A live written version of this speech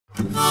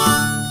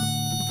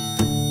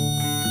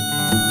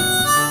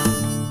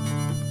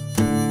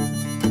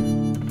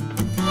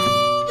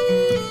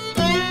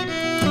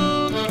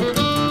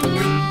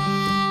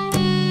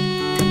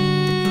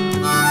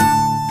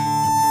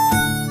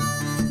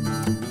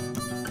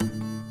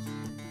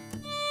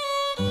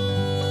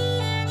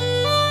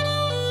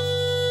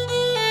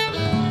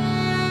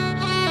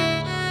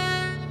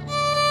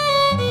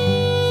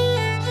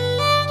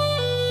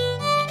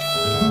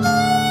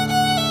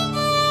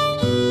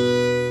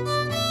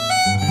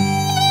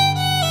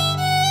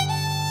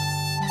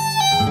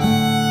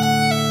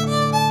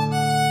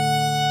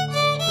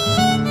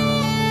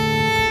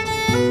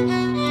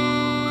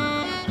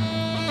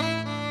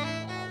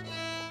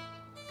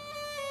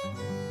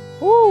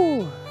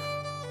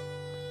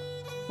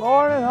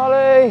Morning,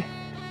 Holly.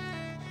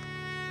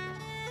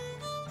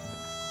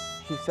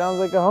 She sounds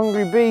like a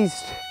hungry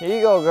beast. Here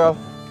you go, girl.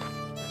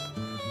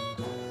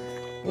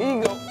 Here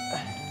you go.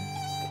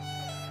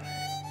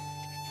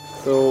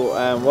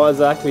 So, what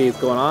exactly is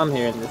going on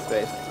here in this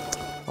space?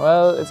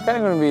 Well, it's kind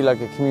of going to be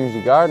like a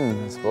community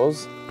garden, I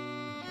suppose.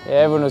 Yeah,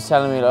 everyone was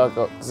telling me, like,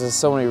 there's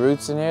so many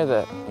roots in here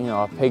that, you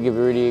know, a pig would be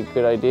really a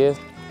good idea.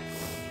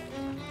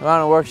 The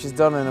amount of work she's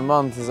done in a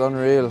month is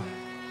unreal.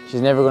 She's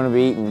never going to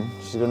be eaten.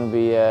 She's going to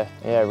be a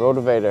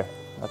rotivator.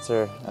 That's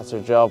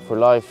her job for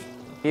life.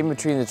 In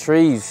between the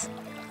trees,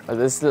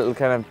 this little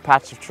kind of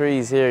patch of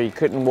trees here, you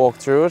couldn't walk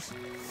through it.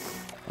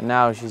 And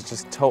now she's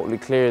just totally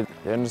cleared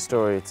the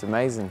understory. It's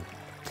amazing.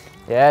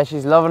 Yeah,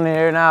 she's loving it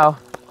here now.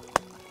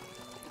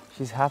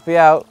 She's happy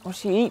out.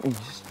 What's she eating?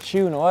 Just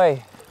chewing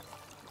away.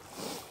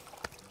 Do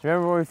you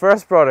remember when we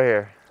first brought her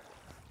here?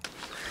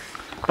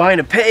 Buying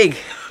a pig.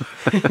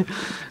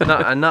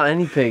 not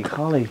any pig,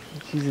 Holly.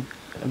 She's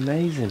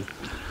amazing.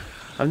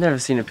 I've never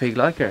seen a pig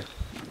like her.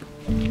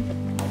 She's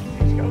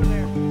going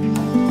there.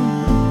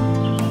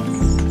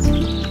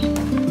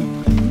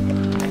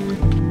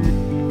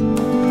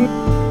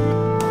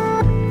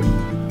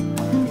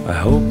 I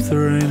hope the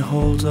rain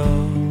holds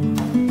out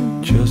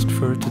just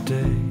for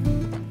today.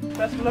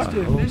 Best of luck to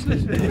you.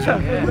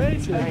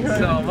 Amazing. Thanks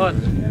so much.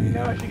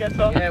 Now she gets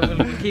on. Yeah,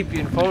 we'll keep you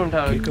informed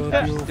how she's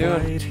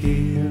doing. White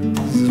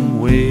heels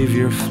and wave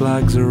your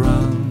flags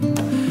around.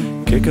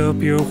 Kick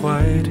up your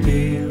white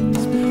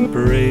heels,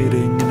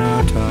 parading in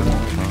our town.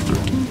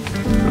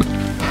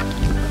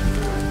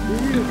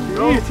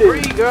 Go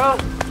free, girl.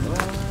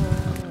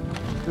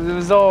 Because it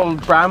was all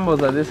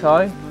brambles at this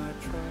high,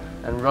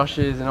 and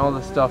rushes and all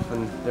this stuff,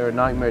 and they're a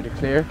nightmare to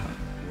clear.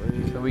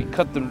 So we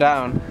cut them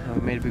down and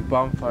we made a big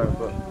bonfire,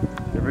 but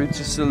the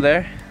roots are still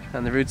there,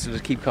 and the roots will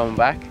just keep coming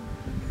back.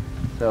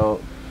 So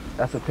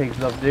that's what pigs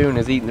love doing,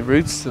 is eating the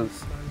roots. So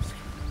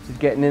she's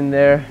getting in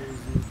there,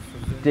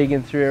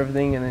 digging through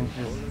everything, and then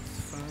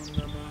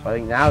just, I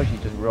think now she's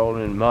just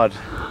rolling in mud.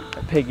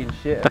 A pig in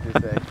shit, as we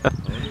say.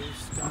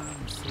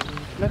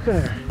 Look at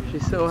her,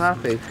 she's so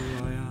happy.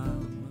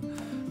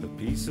 A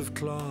piece of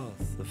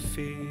cloth, a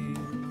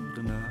field,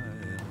 and I.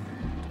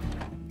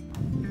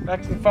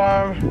 Back to the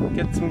farm,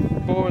 get some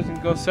boards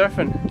and go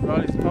surfing.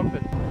 Riley's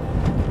pumping.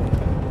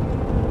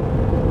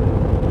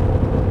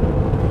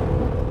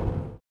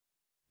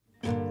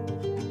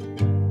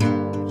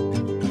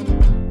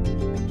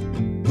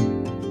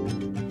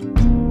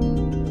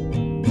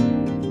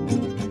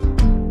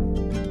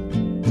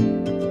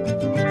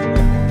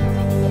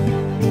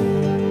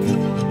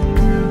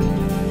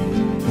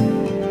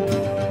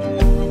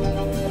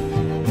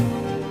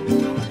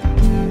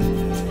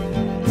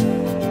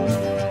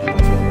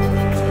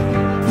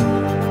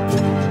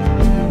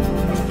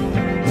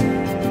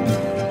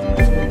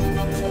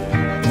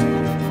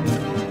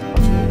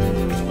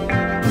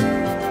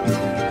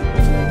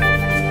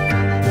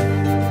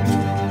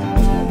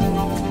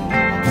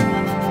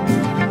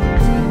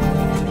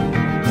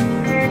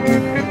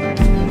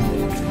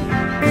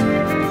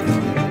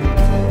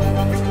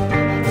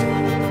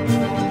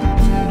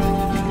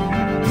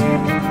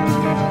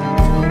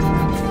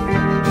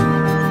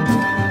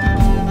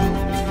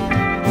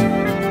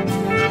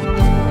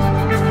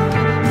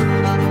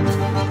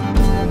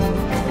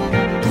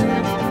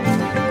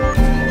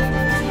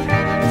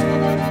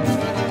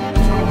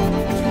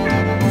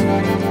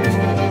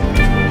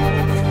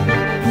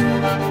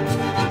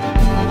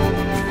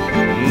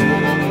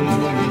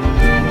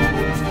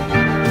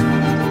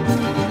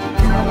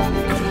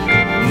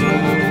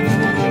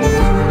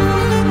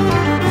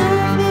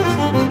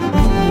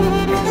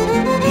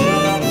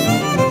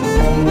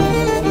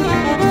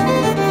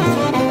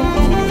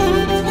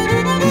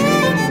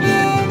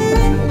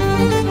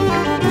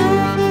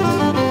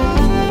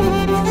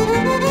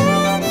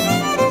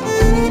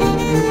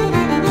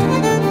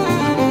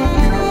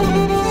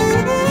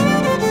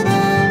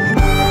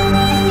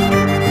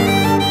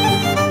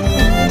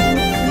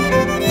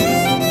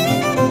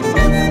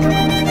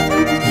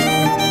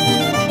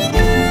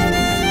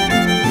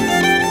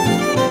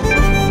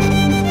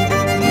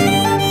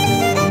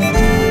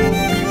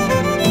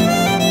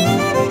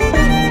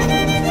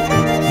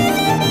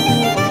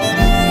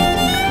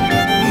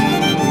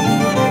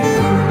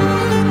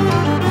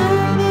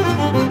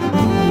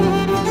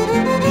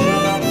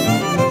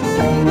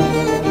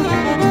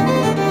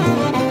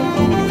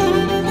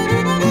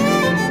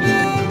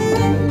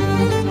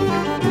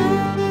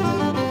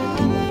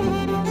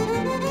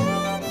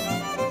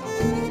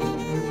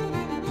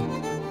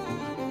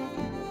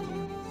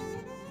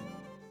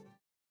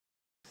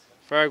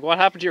 Ferg, what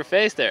happened to your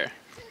face there?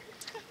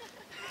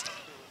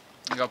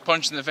 I got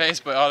punched in the face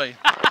by Ollie.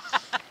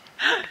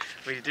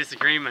 We had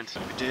disagreement.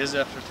 We did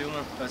after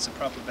filming. That's a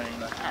proper bang,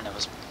 like. And it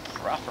was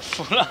proper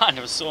full on.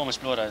 There was so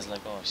much blood. I was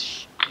like, oh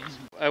shit.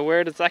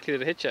 Where exactly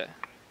did it hit you?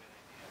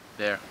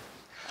 There.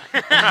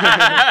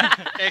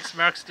 X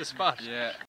marks the spot. Yeah.